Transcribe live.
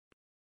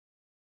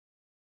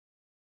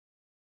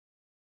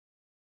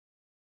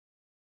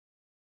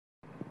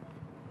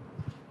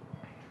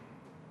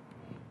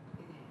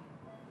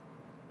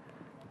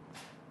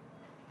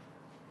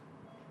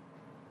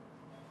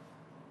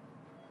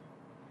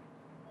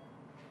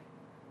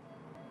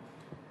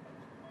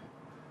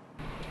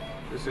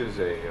This is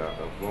a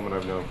woman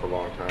I've known for a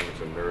long time.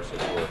 It's a nurse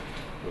that's worked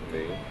with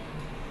me.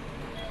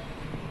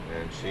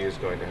 And she is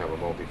going to have a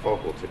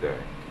multifocal today.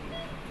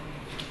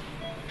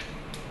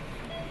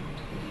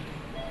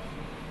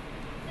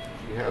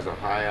 She has a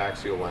high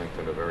axial length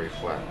and a very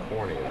flat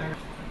cornea.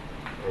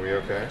 Are we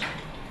okay?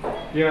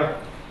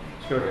 Yeah,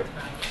 it's good. Right.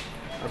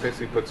 I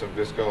basically put some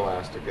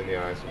viscoelastic in the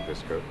eye, some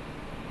visco.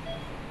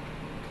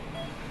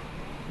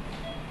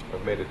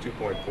 I've made a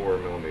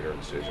 2.4 millimeter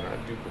incision. I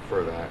do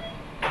prefer that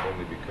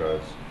only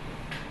because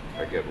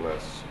I get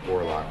less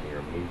overlocking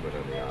or movement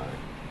in the eye,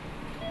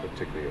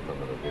 particularly if I'm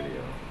in a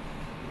video.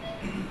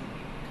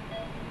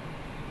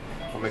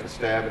 I'll make a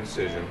stab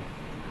incision,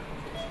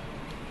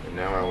 and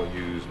now I will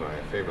use my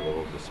favorite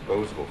little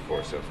disposable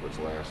forceps, which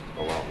last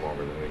a lot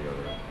longer than any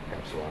other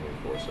capsulotomy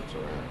forceps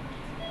around.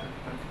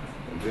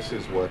 And this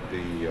is what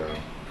the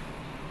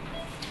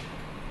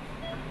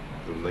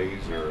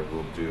laser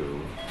will do.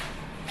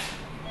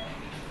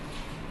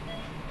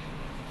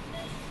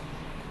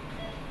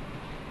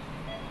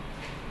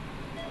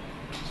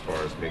 As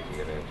far as making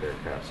an anterior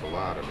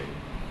capsulotomy.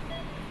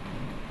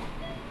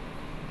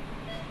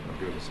 I'm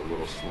doing this a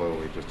little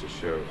slowly just to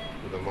show.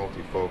 With a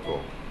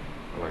multifocal,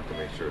 I like to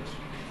make sure it's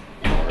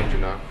large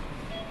enough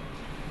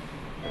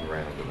and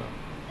round enough.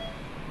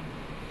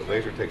 The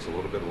laser takes a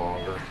little bit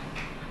longer,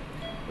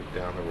 but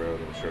down the road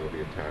I'm sure it'll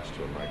be attached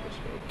to a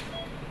microscope.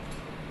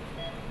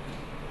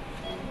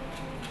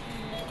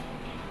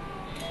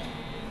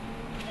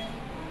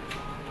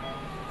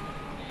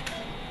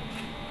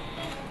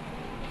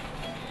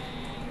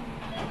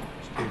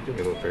 Steve, do me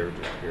a little favor,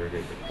 just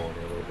irrigate the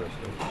cornea a little bit.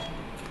 So.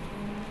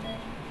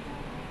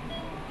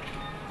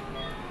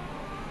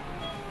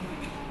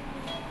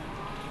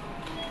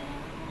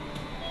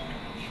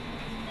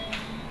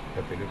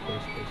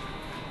 Epinucleus, please.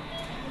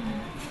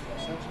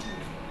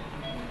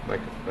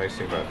 Like, the nice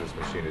thing about this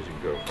machine is you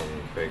can go from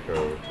phaco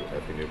to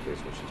epinucleus,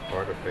 which is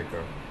part of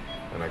phaco,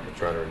 and I can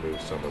try to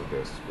remove some of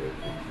this with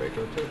the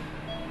phaco too,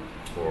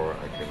 or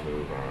I can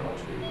move on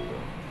to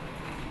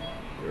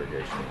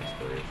irrigation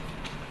aspiration.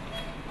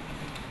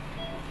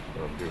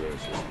 What I'm doing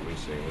is just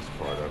loosening this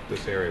part up.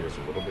 This area was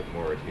a little bit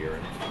more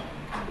adherent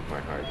with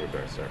my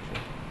hydrodissection.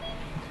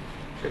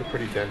 She had a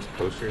pretty dense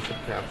posterior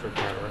subcapsular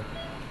cataract.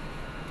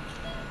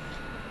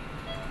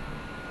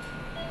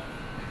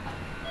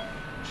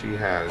 She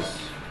has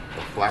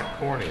a flat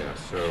cornea,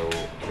 so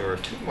there are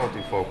two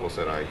multifocals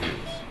that I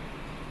use.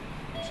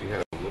 She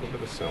has a little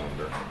bit of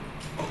cylinder,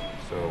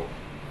 so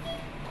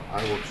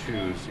I will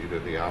choose either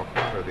the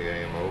Alcon or the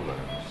AMO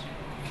lens,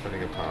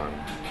 depending upon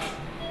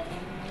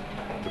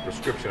the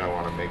prescription I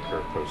want to make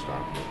her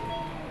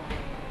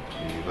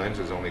post-operatively. The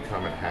lenses only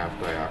come at half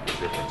diopter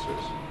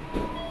differences,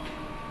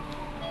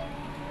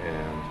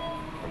 and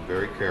I'm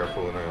very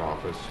careful in my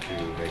office to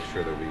make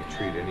sure that we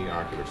treat any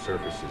ocular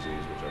surface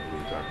disease, which I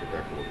believe Dr.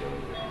 Decker will go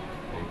over.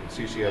 And you can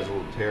see she has a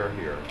little tear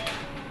here.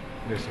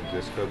 There's some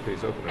disco.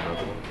 Please open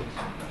another one, please.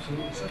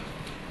 Absolutely, sir.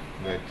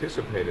 And I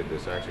anticipated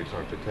this. I actually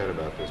talked to Ted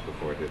about this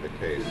before I did the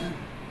case.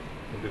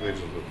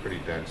 Individuals with pretty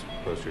dense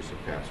posterior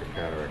subcapsular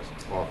cataracts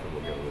often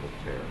will get a little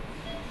tear.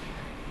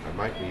 I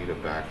might need to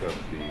back up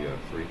the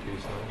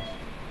three-piece lens.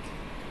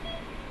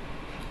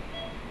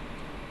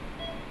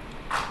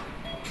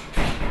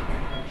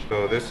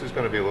 So this is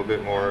going to be a little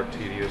bit more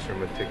tedious or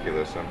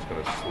meticulous. I'm just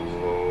going to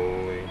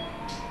slowly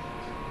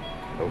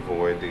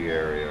avoid the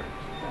area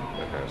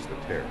that has the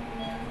tear.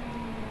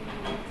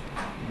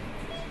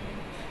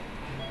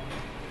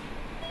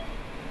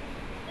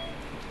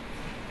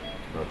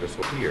 Now this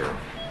will here.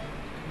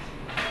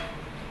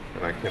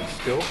 And I can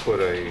still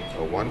put a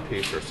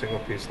one-piece or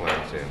single-piece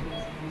lens in.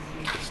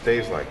 It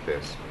stays like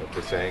this, at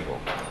this angle.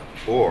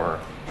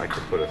 Or I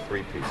can put a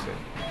three-piece in.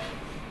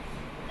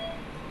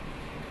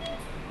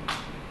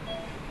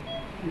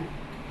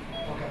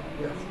 Okay,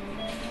 yes.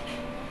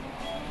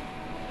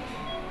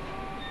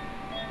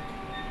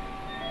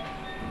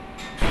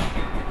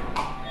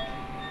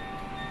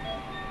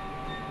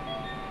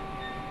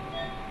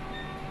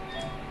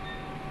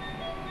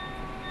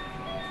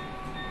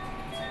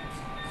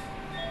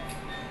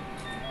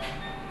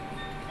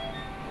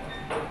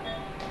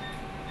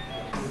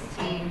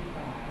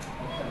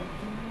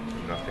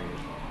 Nothing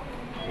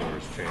more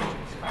is changing here.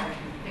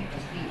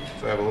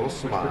 So I have a little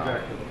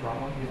smile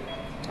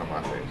on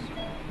my face.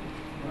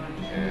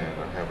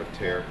 And I have a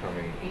tear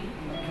coming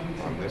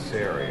on this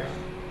area.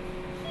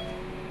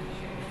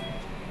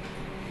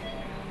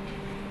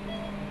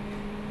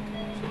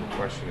 So the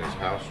question is,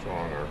 how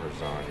strong are her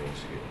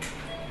zonules here?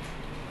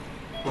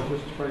 Well,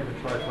 just try to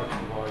touch the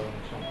volume or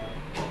something.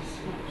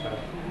 So,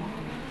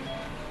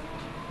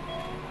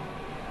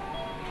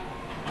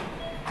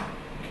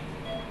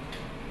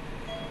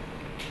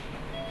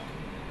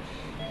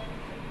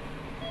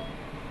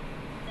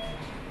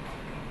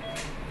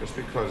 Just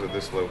because of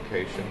this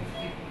location,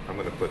 I'm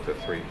going to put the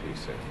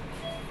three-piece in.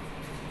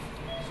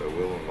 So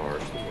we'll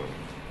enlarge the wound.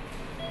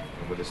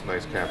 And with this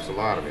nice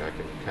capsulotomy, I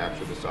can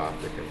capture this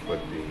optic and put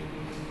the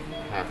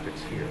haptics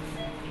here.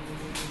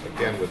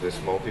 Again, with this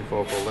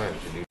multifocal lens,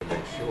 you need to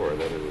make sure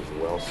that it is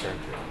well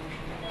centered.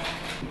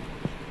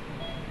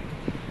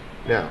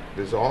 Now,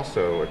 there's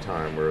also a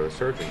time where the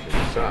surgeon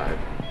can decide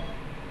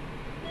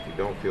if you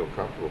don't feel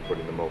comfortable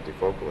putting the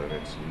multifocal in,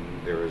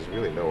 there is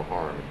really no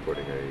harm in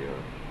putting a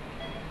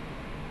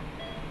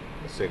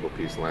single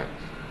piece lens.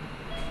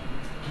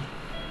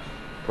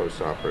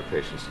 Post-operative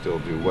patients still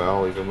do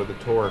well even with the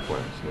toric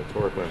lens. And the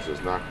toric lens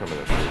does not come in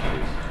a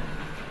three-piece.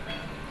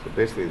 So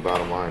basically the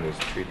bottom line is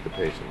treat the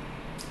patient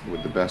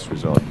with the best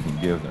result you can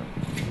give them.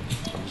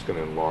 I'm just going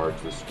to enlarge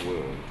this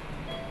wound.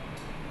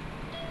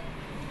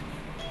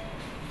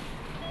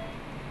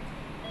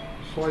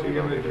 Slide the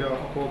image up a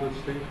little bit,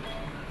 Steve.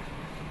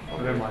 Oh,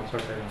 never mind, it's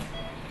okay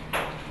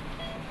now.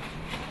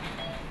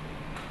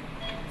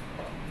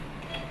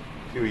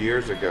 A few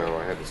years ago,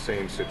 I had the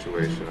same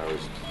situation. I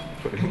was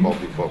putting a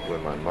multifocal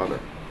in my mother,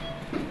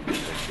 and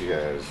she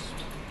has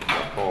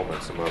glaucoma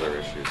and some other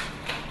issues.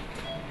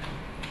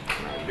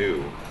 And I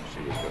knew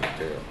she was going to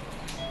fail.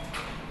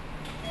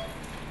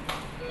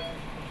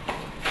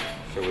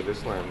 So with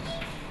this lens,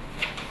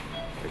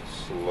 I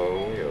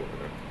slowly open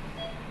it.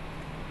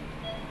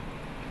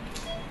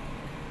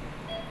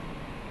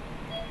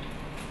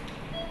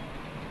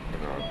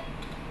 And I'll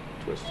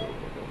twist it a little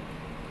bit.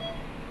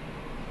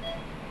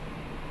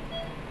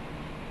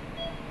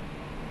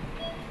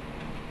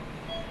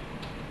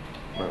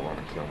 Might want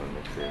to come and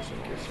make sure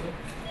some gets it.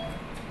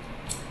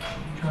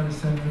 Try to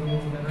center it a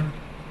little better.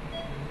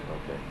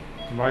 Okay.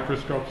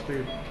 Microscope,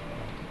 Steve.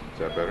 Is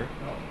that better?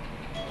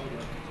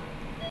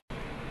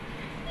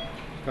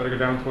 Got to go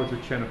down towards the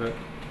chin a bit.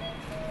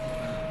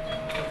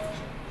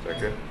 Is that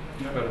good?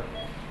 Yeah, better.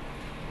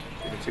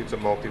 So you can see it's a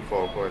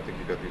multifocal. I think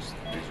you've got these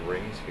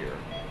rings here.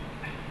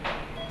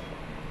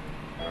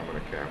 And I'm going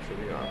to capture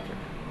the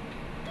object.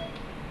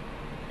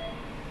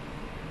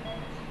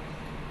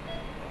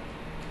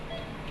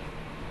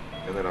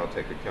 And then I'll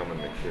take a Kelman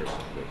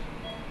McPherson, please.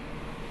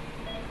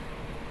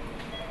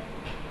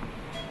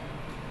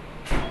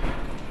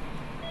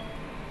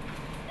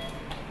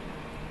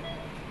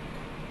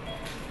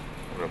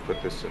 I'm going to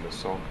put this in the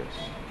sulcus.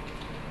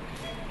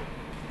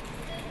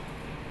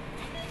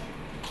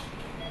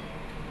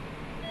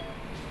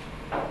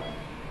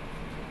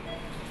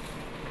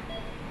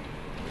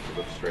 If you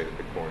look straight at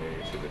the cornea,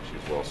 you see that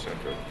she's well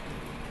centered.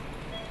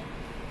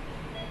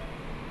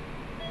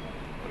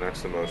 And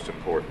that's the most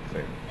important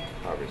thing,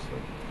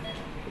 obviously,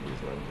 for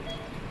these lenses.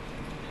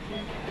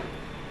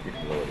 You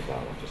can lower the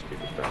bottle, just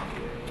keep it back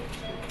here.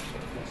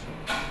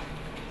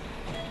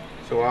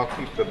 So I'll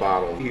keep the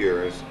bottle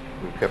here as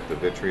we've kept the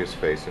vitreous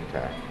face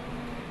intact.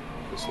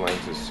 This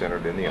lens is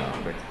centered in the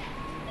optic.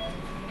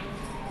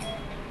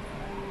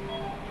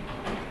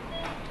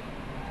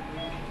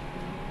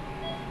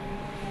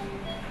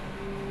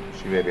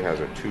 She maybe has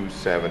a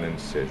 2-7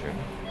 incision,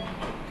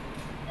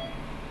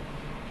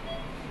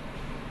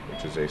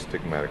 which is a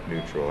stigmatic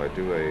neutral. I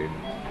do a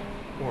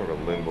more of a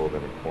limbal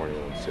than a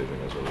corneal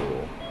incision as a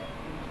rule.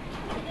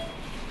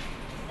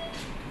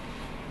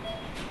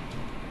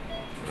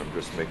 And I'm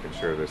just making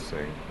sure this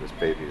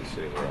baby is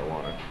sitting where I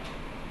want it.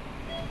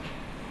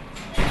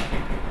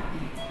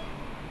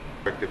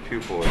 Corrective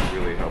pupil, it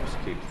really helps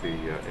keep the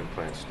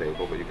implant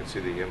stable, but you can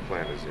see the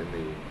implant is in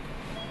the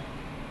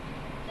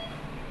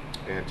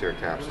anterior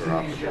capsular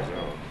optical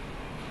zone.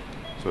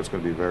 So it's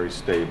going to be very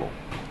stable.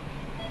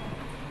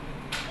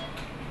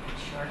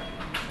 Just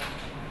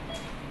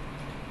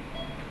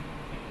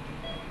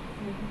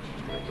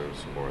going to move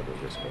some more of the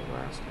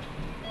viscoelastic.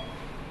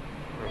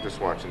 I'm just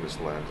watching this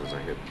lens as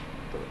I hit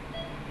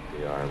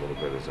the eye a little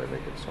bit as I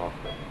make it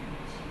softer.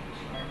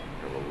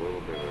 Have a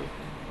little bit of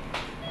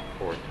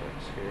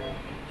cortex here.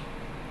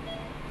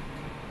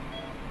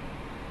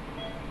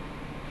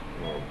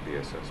 More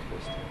BSS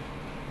blister.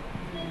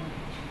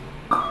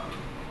 I'm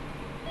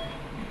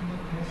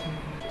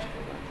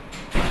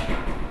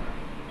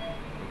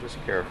just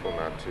careful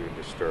not to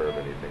disturb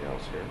anything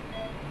else here.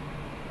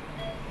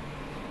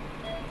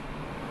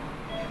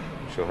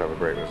 She'll have a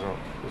great result.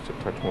 Just a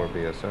touch more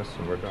BSS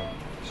and we're done.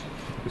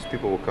 These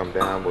people will come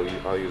down.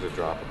 I'll use a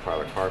drop of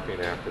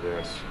pilocarpine after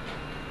this.